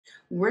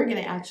we're going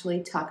to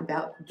actually talk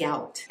about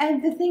gout.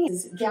 And the thing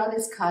is, gout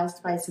is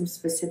caused by some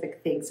specific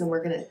things, and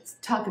we're going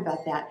to talk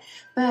about that.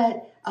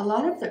 But a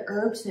lot of the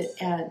herbs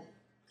and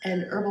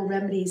herbal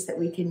remedies that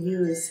we can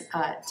use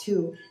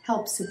to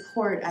help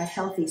support a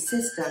healthy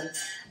system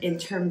in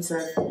terms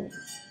of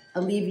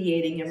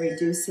alleviating and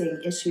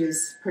reducing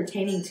issues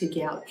pertaining to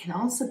gout can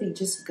also be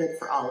just good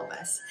for all of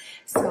us.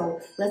 So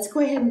let's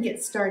go ahead and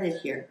get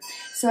started here.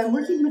 So I'm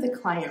working with a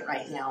client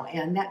right now,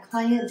 and that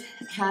client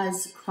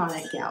has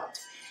chronic gout.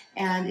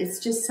 And it's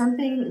just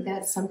something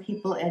that some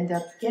people end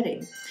up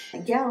getting.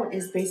 Gout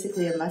is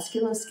basically a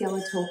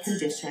musculoskeletal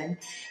condition,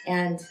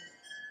 and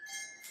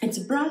it's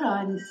brought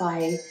on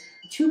by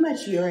too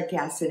much uric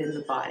acid in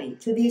the body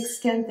to the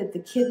extent that the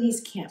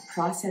kidneys can't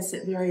process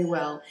it very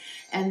well.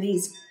 And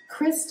these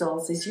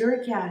crystals, these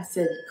uric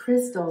acid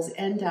crystals,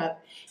 end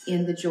up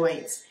in the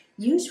joints,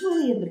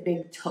 usually in the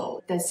big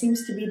toe. That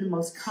seems to be the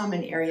most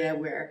common area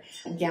where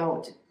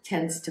gout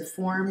tends to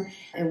form.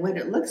 And what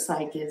it looks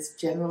like is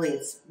generally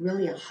it's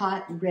really a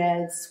hot,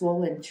 red,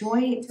 swollen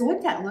joint. So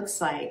what that looks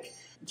like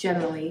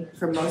generally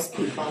for most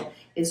people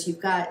is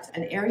you've got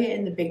an area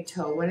in the big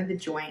toe, one of the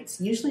joints,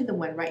 usually the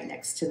one right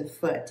next to the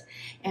foot,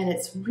 and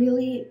it's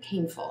really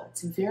painful.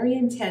 It's very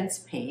intense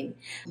pain.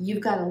 You've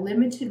got a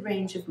limited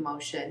range of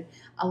motion.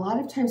 A lot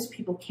of times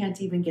people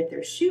can't even get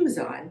their shoes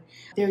on.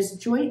 There's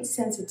joint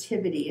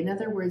sensitivity. In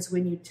other words,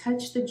 when you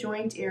touch the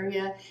joint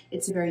area,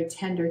 it's very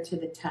tender to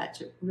the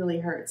touch. It really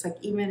hurts. Like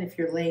even if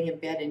you're laying in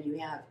bed and you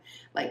have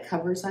like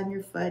covers on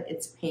your foot,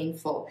 it's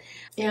painful.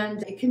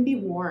 And it can be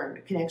warm.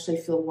 It can actually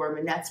feel warm,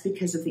 and that's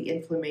because of the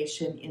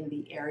inflammation in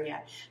the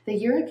area. The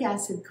uric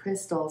acid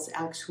crystals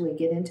actually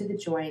get into the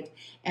joint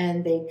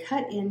and they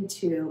cut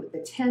into the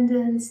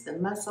tendons, the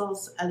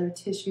muscles, other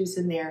tissues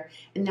in there,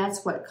 and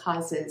that's what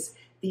causes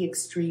the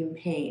extreme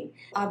pain.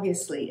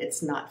 Obviously,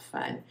 it's not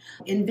fun.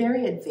 In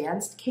very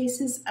advanced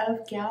cases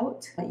of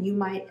gout, you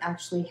might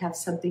actually have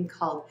something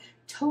called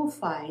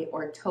tophi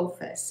or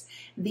tophus.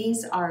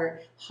 These are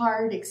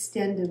hard,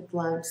 extended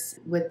lumps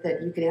with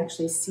that you can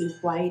actually see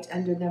white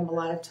under them a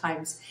lot of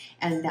times,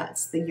 and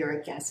that's the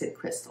uric acid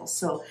crystal.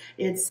 So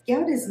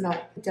gout is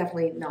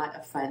definitely not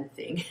a fun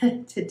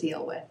thing to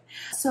deal with.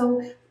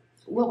 So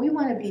what we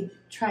want to be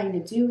trying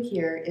to do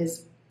here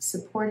is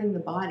supporting the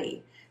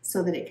body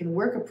so that it can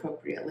work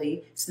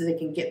appropriately, so that it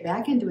can get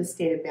back into a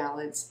state of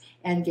balance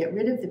and get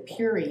rid of the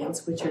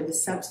purines, which are the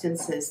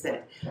substances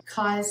that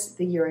cause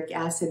the uric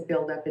acid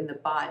buildup in the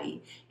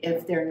body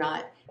if they're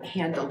not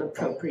handled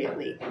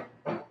appropriately.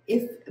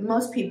 If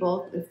most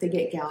people, if they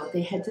get gout,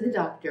 they head to the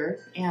doctor,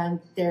 and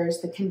there's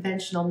the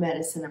conventional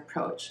medicine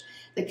approach.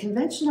 The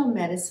conventional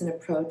medicine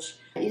approach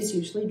is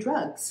usually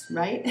drugs,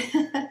 right?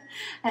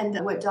 And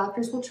what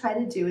doctors will try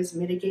to do is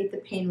mitigate the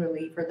pain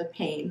relief or the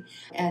pain,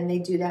 and they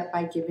do that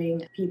by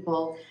giving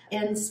people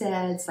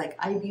NSAIDs like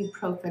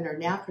ibuprofen or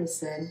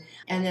naproxen,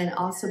 and then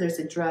also there's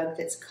a drug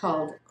that's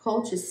called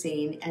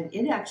colchicine, and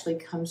it actually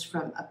comes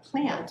from a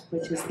plant,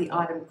 which is the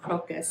autumn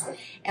crocus,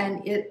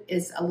 and it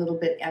is a little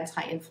bit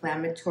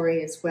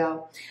anti-inflammatory as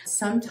well.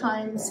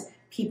 Sometimes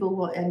people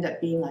will end up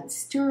being on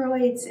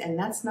steroids, and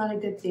that's not a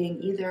good thing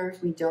either.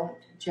 We don't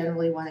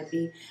generally want to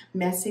be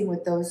messing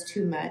with those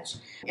too much.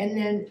 And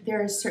then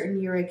there are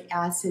certain uric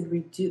acid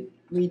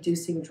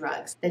reducing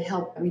drugs that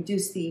help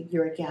reduce the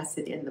uric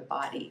acid in the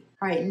body.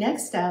 All right,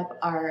 next up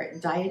are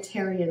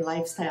dietary and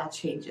lifestyle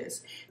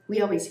changes.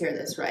 We always hear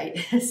this, right?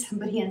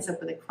 Somebody ends up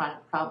with a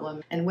chronic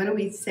problem, and what do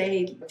we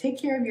say?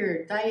 Take care of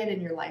your diet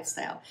and your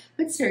lifestyle.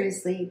 But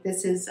seriously,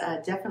 this is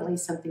definitely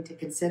something to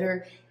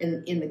consider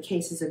in the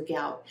cases of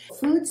gout.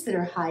 Foods that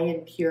are high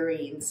in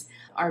purines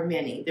are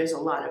many. There's a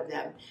lot of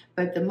them.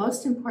 But the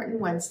most important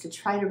ones to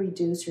try to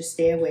reduce or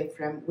stay away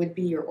from would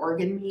be your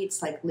organ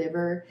meats like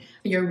liver,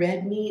 your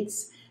red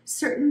meats,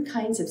 certain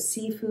kinds of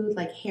seafood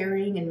like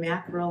herring and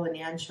mackerel and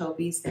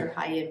anchovies, they're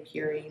high in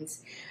purines.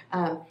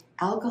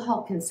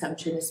 Alcohol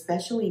consumption,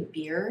 especially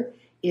beer,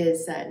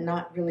 is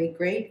not really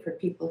great for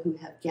people who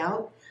have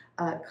gout.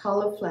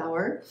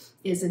 Cauliflower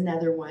is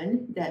another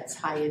one that's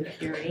high in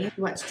purine.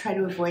 You want to try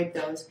to avoid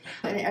those.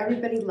 And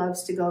everybody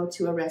loves to go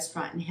to a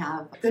restaurant and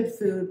have good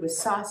food with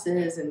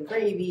sauces and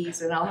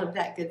gravies and all of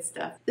that good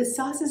stuff. The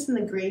sauces and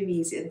the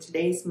gravies in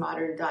today's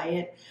modern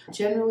diet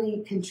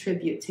generally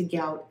contribute to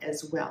gout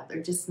as well.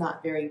 They're just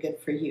not very good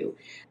for you.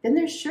 Then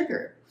there's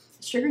sugar.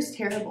 Sugar's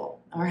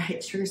terrible. All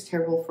right, sugar's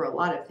terrible for a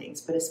lot of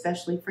things, but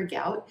especially for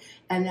gout,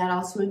 and that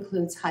also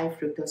includes high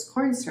fructose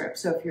corn syrup.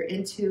 So if you're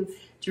into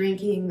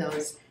drinking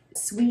those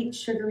sweet,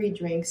 sugary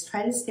drinks,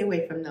 try to stay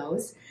away from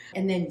those.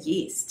 And then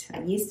yeast.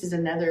 Yeast is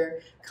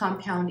another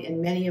compound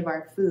in many of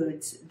our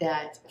foods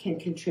that can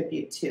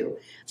contribute to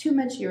too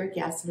much uric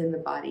acid in the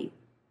body.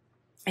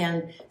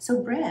 And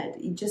so bread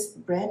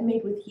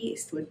made with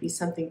yeast would be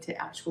something to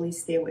actually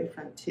stay away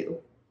from too.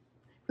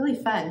 Really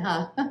fun,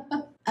 huh?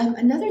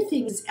 Another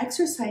thing is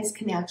exercise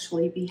can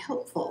actually be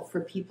helpful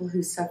for people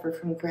who suffer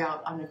from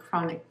gout on a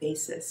chronic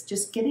basis.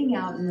 Just getting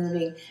out and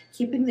moving,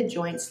 keeping the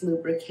joints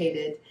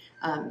lubricated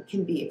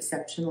can be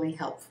exceptionally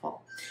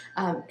helpful.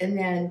 And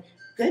then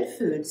good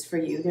foods for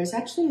you. There's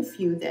actually a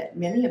few that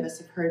many of us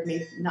have heard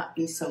may not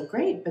be so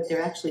great, but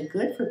they're actually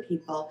good for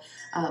people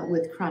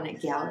with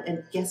chronic gout.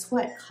 And guess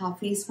what?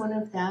 Coffee's one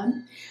of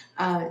them.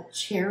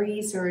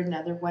 Cherries are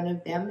another one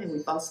of them.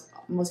 And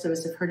most of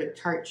us have heard of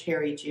tart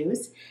cherry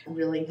juice,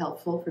 really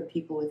helpful for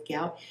people with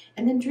gout.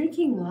 And then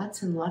drinking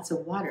lots and lots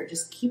of water,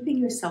 just keeping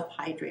yourself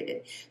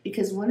hydrated.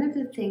 Because one of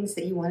the things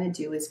that you want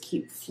to do is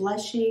keep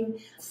flushing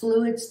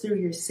fluids through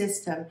your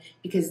system,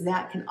 because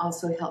that can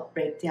also help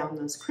break down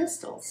those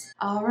crystals.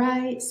 All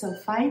right, so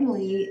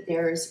finally,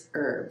 there's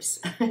herbs.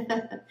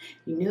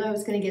 You knew I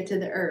was going to get to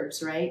the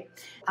herbs, right?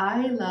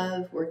 I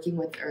love working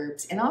with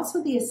herbs and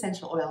also the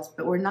essential oils,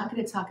 but we're not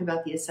going to talk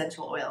about the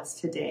essential oils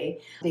today.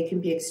 They can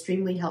be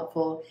extremely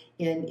helpful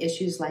in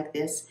issues like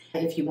this.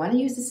 If you want to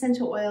use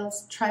essential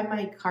oils, try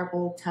my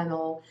carpal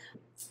tunnel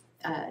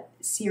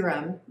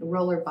serum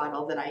roller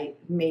bottle that I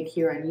made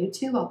here on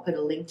YouTube. I'll put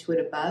a link to it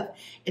above.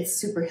 It's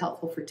super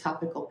helpful for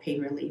topical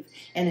pain relief,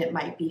 and it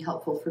might be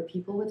helpful for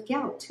people with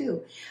gout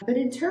too. But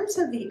in terms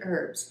of the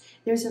herbs,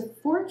 there's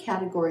 4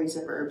 categories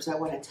of herbs I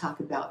want to talk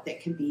about that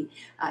can be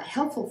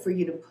helpful for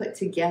you to put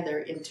together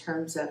in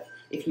terms of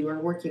if you are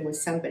working with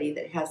somebody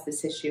that has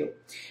this issue.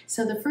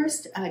 So the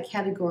first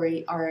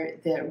category are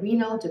the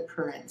renal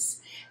depurents.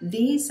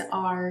 These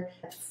are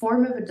a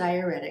form of a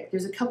diuretic.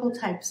 There's a couple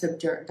types of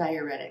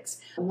diuretics.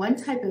 One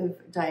type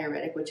of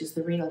diuretic, which is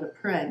the renal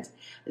depurent,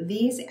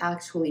 these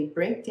actually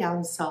break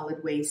down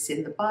solid waste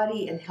in the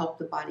body and help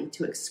the body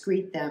to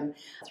excrete them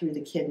through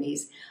the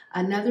kidneys.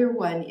 Another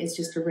one is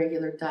just a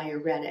regular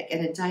diuretic,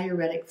 and a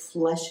diuretic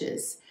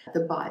flushes the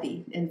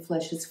body and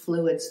flushes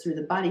fluids through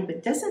the body,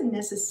 but doesn't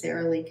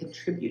necessarily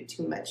contribute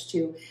too much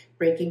to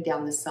breaking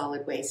down the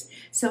solid waste.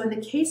 So in the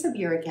case of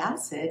uric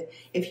acid,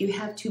 if you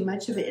have too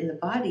much of it in the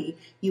body,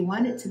 you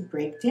want it to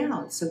break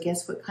down. So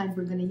guess what kind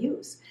we're going to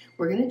use?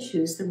 We're going to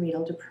choose the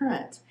renal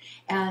depurent.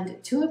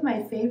 And 2 of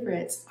my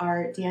favorites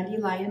are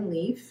dandelion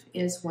leaf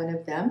is one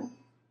of them.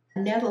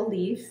 Nettle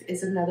leaf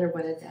is another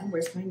one of them.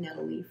 Where's my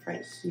nettle leaf?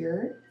 Right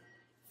here.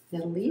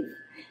 Nettle leaf.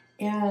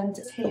 And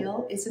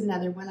tail is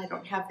another one. I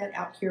don't have that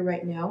out here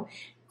right now.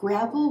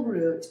 Gravel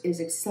root is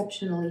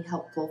exceptionally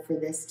helpful for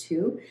this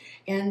too.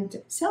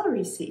 And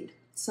celery seed.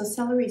 So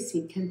celery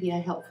seed can be a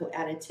helpful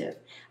additive.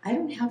 I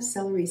don't have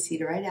celery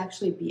seed, or I'd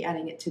actually be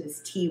adding it to this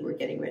tea we're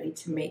getting ready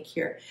to make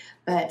here.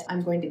 But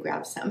I'm going to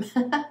grab some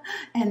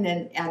and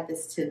then add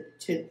this to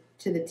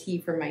the tea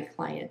for my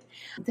client.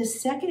 The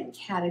second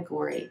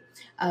category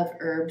of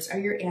herbs are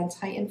your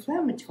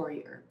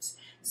anti-inflammatory herbs.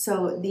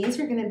 So these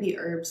are going to be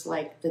herbs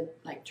like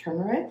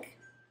turmeric,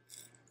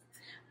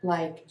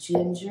 like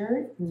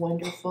ginger,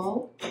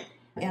 wonderful,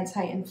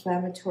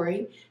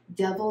 anti-inflammatory.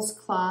 Devil's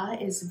claw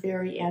is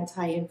very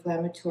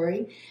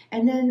anti-inflammatory.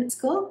 And then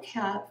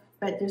skullcap,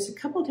 but there's a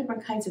couple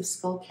different kinds of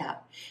skullcap.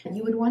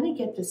 You would want to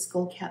get the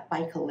skullcap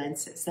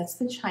bicalensis. That's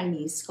the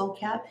Chinese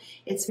skullcap.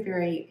 It's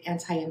very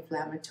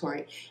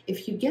anti-inflammatory.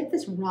 If you get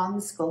this wrong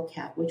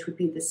skullcap, which would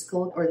be the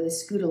skull or the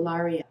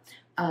Scutellaria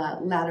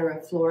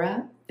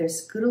lateriflora,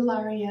 there's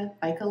Scutellaria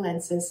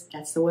bicalensis.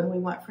 That's the one we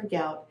want for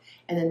gout.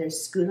 And then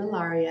there's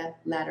Scutellaria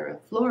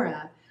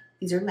lateriflora.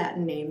 These are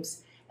Latin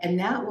names. And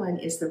that one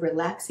is the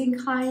relaxing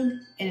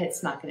kind, and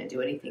it's not going to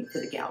do anything for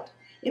the gout.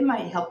 It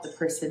might help the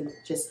person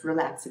just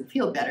relax and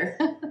feel better,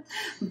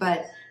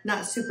 but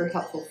not super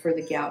helpful for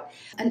the gout.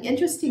 An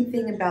interesting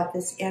thing about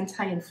this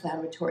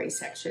anti-inflammatory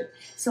section.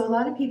 So a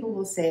lot of people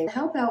will say,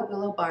 how about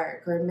willow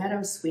bark or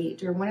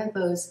meadowsweet or one of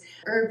those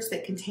herbs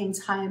that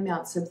contains high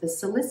amounts of the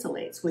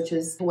salicylates, which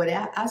is what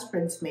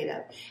aspirin's made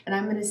of. And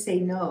I'm going to say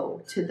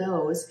no to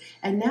those.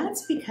 And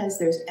that's because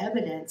there's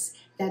evidence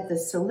that the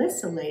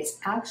salicylates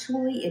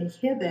actually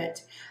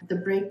inhibit the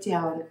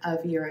breakdown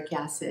of uric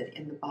acid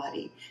in the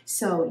body.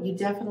 So you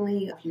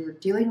definitely, if you're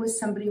dealing with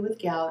somebody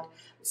with gout,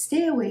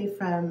 stay away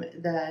from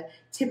the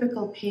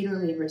typical pain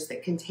relievers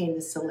that contain the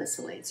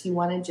salicylates. You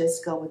want to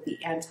just go with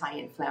the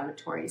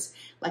anti-inflammatories,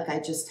 like I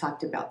just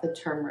talked about, the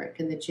turmeric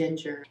and the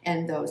ginger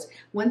and those.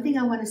 One thing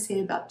I want to say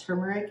about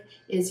turmeric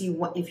is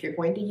if you're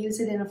going to use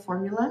it in a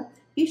formula,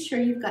 be sure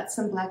you've got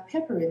some black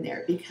pepper in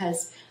there,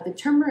 because the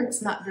turmeric's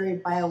not very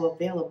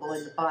bioavailable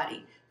in the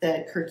body.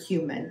 The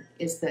curcumin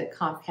is the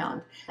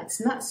compound.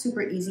 It's not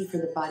super easy for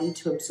the body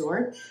to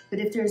absorb, but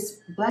if there's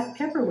black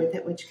pepper with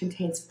it, which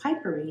contains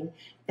piperine,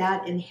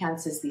 that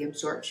enhances the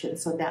absorption,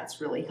 so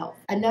that's really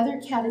helpful. Another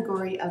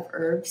category of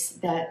herbs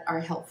that are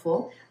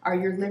helpful are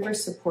your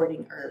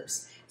liver-supporting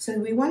herbs. So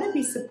we want to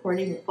be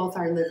supporting both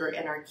our liver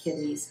and our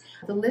kidneys.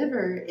 The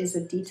liver is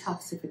a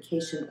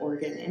detoxification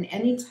organ, and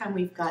anytime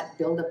we've got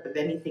buildup of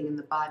anything in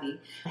the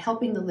body,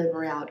 helping the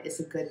liver out is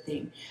a good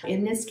thing.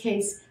 In this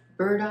case,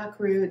 burdock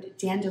root,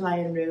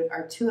 dandelion root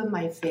are 2 of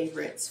my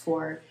favorites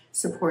for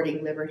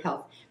supporting liver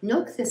health.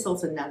 Milk thistle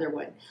is another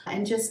one.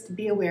 And just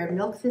be aware,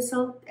 milk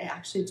thistle,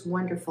 actually it's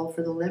wonderful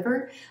for the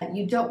liver.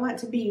 You don't want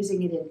to be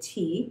using it in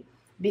tea,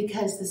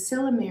 because the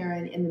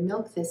silymarin in the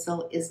milk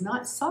thistle is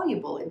not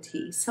soluble in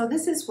tea. So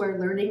this is where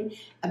learning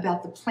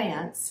about the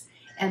plants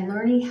And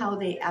learning how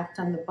they act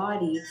on the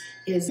body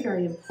is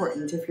very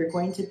important if you're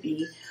going to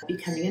be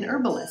becoming an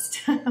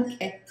herbalist.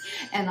 Okay.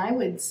 And I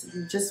would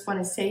just want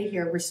to say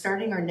here, we're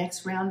starting our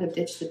next round of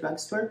Ditch the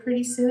Drugstore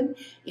pretty soon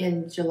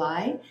in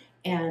July.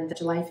 And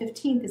July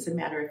 15th, as a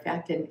matter of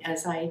fact. And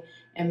as I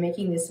am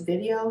making this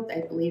video,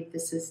 I believe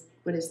this is,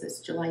 what is this,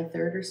 July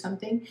 3rd or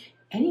something?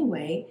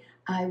 Anyway,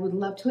 I would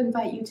love to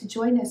invite you to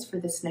join us for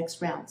this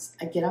next round.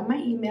 Get on my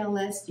email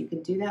list. You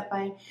can do that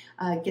by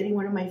getting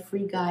one of my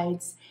free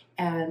guides,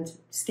 and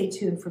stay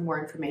tuned for more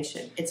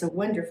information. It's a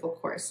wonderful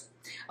course.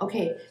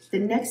 Okay, the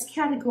next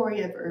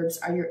category of herbs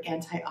are your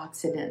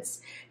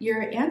antioxidants.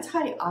 Your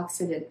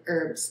antioxidant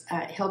herbs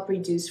help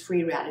reduce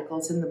free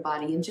radicals in the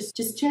body and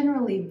just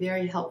generally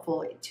very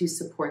helpful to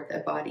support the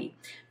body.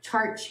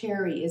 Tart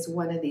cherry is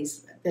one of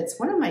these, that's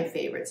one of my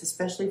favorites,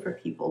 especially for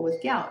people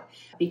with gout,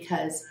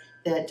 because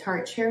the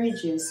tart cherry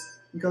juice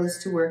goes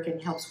to work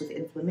and helps with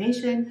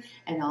inflammation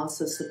and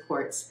also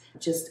supports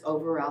just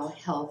overall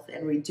health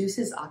and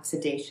reduces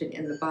oxidation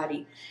in the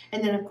body.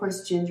 And then, of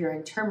course, ginger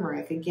and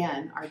turmeric,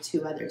 again, are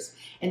two others.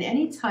 And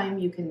anytime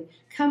you can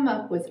come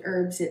up with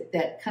herbs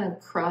that kind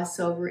of cross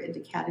over into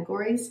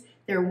categories,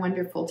 they're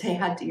wonderful to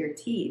add to your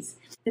teas.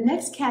 The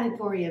next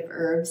category of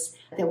herbs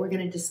that we're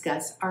going to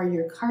discuss are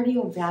your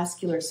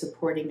cardiovascular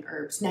supporting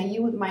herbs. Now,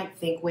 you might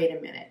think, wait a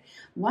minute,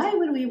 why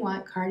would we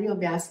want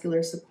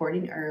cardiovascular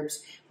supporting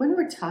herbs when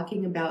we're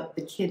talking about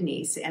the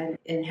kidneys and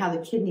how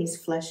the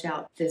kidneys flush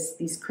out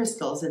these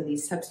crystals and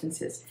these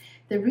substances?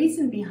 The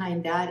reason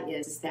behind that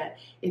is that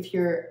if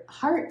your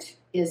heart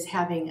is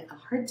having a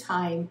hard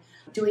time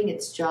doing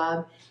its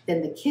job,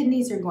 then the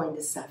kidneys are going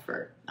to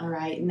suffer, all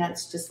right? And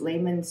that's just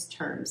layman's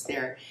terms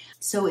there.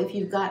 So if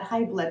you've got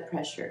high blood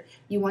pressure,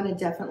 you want to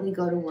definitely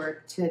go to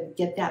work to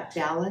get that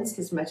balanced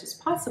as much as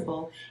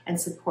possible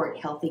and support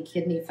healthy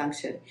kidney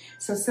function.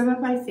 So some of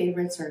my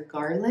favorites are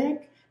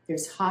garlic.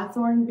 There's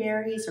hawthorn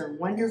berries are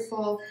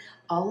wonderful.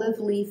 Olive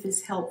leaf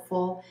is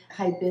helpful.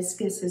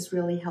 Hibiscus is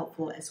really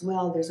helpful as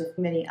well. There's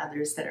many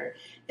others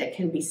that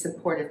can be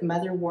supportive.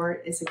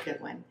 Motherwort is a good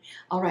one.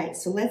 All right,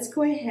 so let's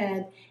go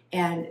ahead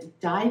and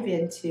dive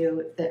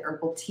into the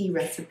herbal tea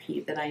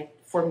recipe that I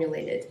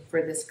formulated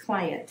for this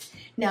client.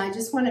 Now, I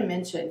just want to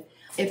mention,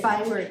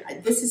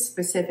 this is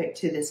specific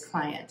to this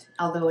client,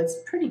 although it's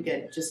pretty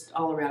good, just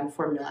all around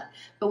formula.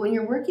 But when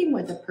you're working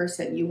with a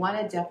person, you want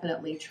to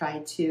definitely try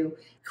to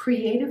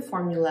create a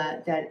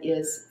formula that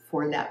is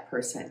for that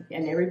person,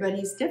 and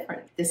everybody's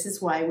different. This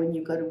is why when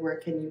you go to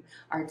work and you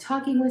are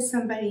talking with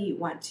somebody, you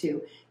want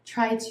to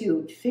try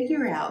to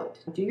figure out,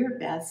 do your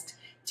best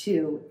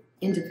to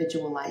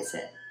individualize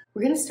it.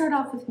 We're going to start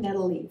off with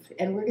nettle leaf,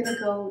 and we're going to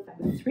go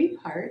with 3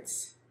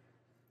 parts.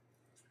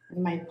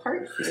 And my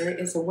part here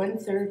is a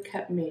 1/3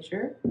 cup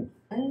measure.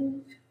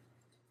 1,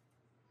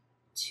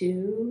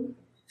 2,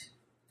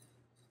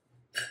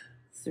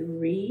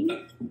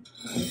 3.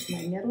 There's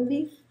my nettle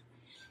leaf.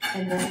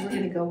 And then we're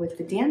going to go with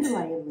the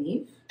dandelion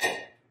leaf.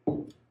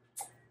 All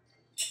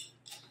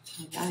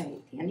right,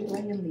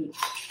 dandelion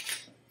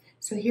leaf.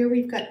 So here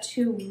we've got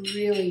 2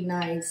 really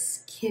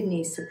nice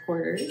kidney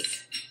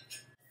supporters.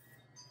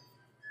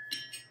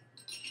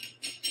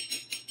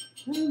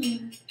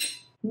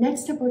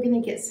 Next up, we're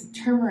going to get some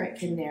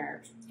turmeric in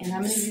there, and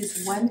I'm going to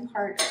use 1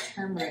 part of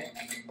turmeric.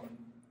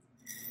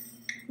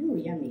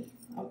 Ooh, yummy.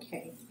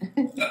 Okay.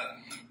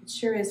 It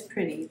sure is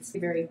pretty. It's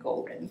very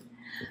golden.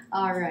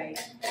 All right.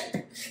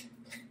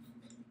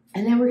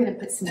 And then we're going to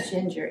put some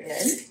ginger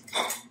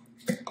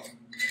in.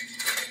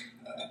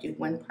 Do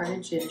 1 part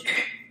of ginger.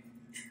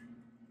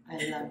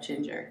 I love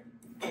ginger.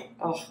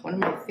 Oh, one of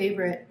my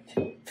favorite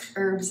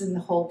herbs in the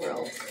whole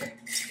world.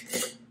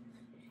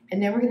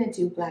 And then we're going to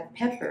do black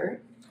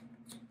pepper.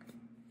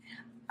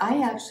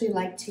 I actually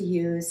like to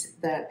use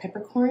the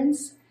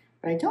peppercorns,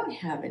 but I don't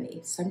have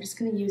any. So I'm just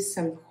going to use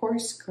some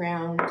coarse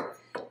ground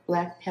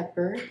black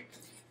pepper,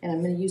 and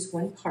I'm going to use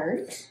 1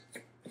 part.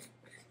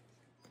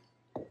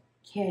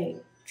 Okay.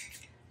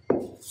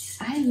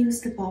 I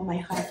used up all my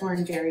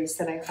hawthorn berries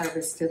that I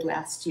harvested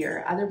last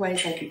year.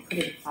 Otherwise, I'd be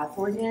putting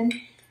hawthorn in.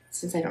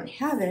 Since I don't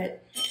have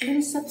it, I'm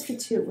going to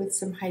substitute with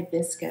some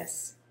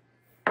hibiscus.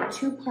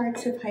 2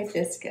 parts of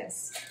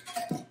hibiscus.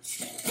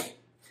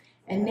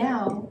 And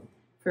now,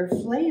 for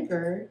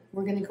flavor,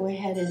 we're going to go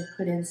ahead and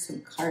put in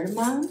some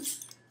cardamom.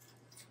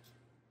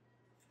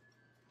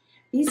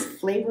 These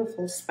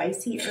flavorful,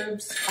 spicy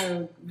herbs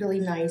are really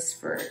nice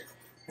for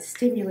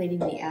stimulating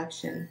the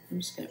action. I'm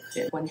just going to put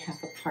it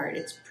 1/2 a part.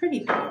 It's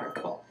pretty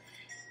powerful.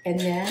 And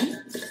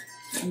then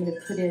I'm going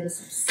to put in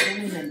some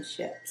cinnamon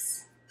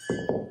chips.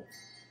 And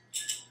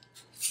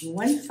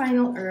 1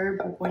 final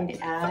herb we're going to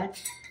add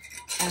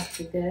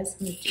after this.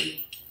 I'm going to do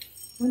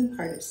 1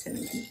 part of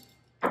cinnamon.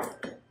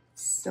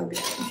 So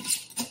good.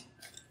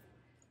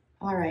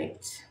 All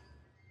right.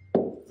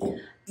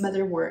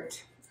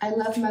 Motherwort. I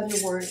love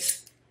motherwort.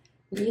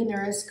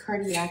 Leonurus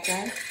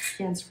cardiaca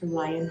stands for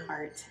lion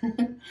heart.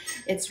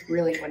 It's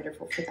really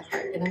wonderful for the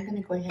heart. And I'm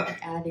going to go ahead and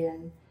add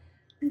in,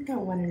 I've got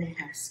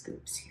 1½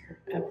 scoops here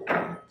of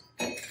that.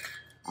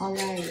 All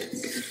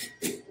right.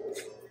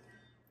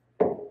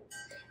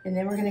 And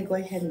then we're gonna go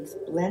ahead and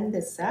blend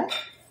this up.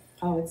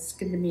 Oh, it's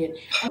gonna be,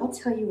 I'll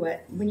tell you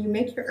what, when you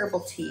make your herbal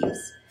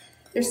teas,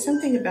 there's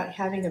something about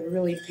having a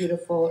really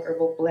beautiful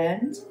herbal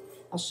blend.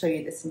 I'll show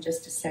you this in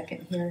just a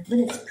second here.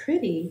 When it's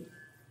pretty,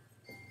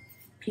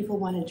 people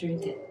wanna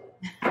drink it.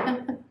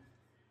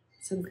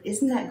 So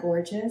isn't that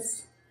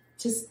gorgeous?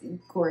 Just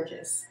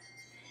gorgeous.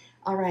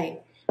 All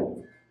right,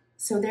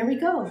 so there we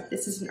go.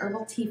 This is an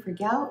herbal tea for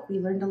gout. We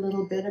learned a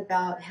little bit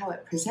about how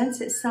it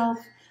presents itself,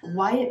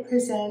 why it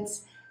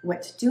presents,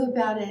 what to do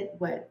about it,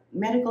 what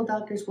medical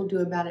doctors will do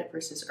about it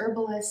versus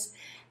herbalists.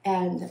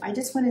 And I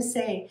just want to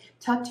say,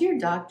 talk to your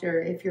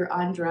doctor if you're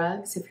on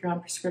drugs, if you're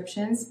on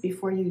prescriptions,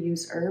 before you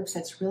use herbs.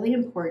 That's really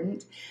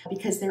important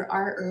because there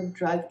are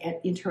herb-drug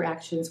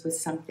interactions with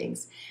some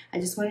things. I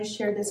just want to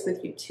share this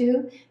with you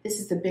too. This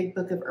is the Big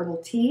Book of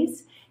Herbal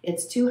Teas.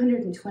 It's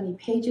 220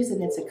 pages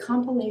and it's a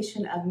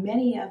compilation of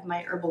many of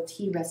my herbal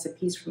tea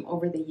recipes from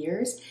over the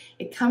years.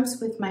 It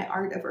comes with my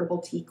Art of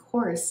Herbal Tea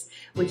course,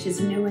 which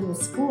is new in the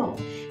school.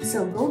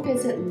 So go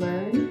visit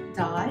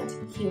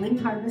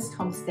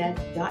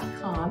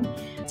learn.healingharvesthomestead.com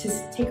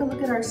to take a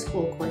look at our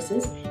school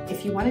courses.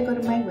 If you want to go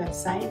to my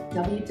website,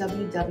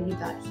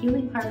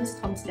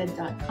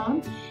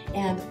 www.healingharvesthomestead.com,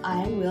 and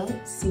I will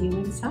see you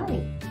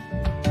inside.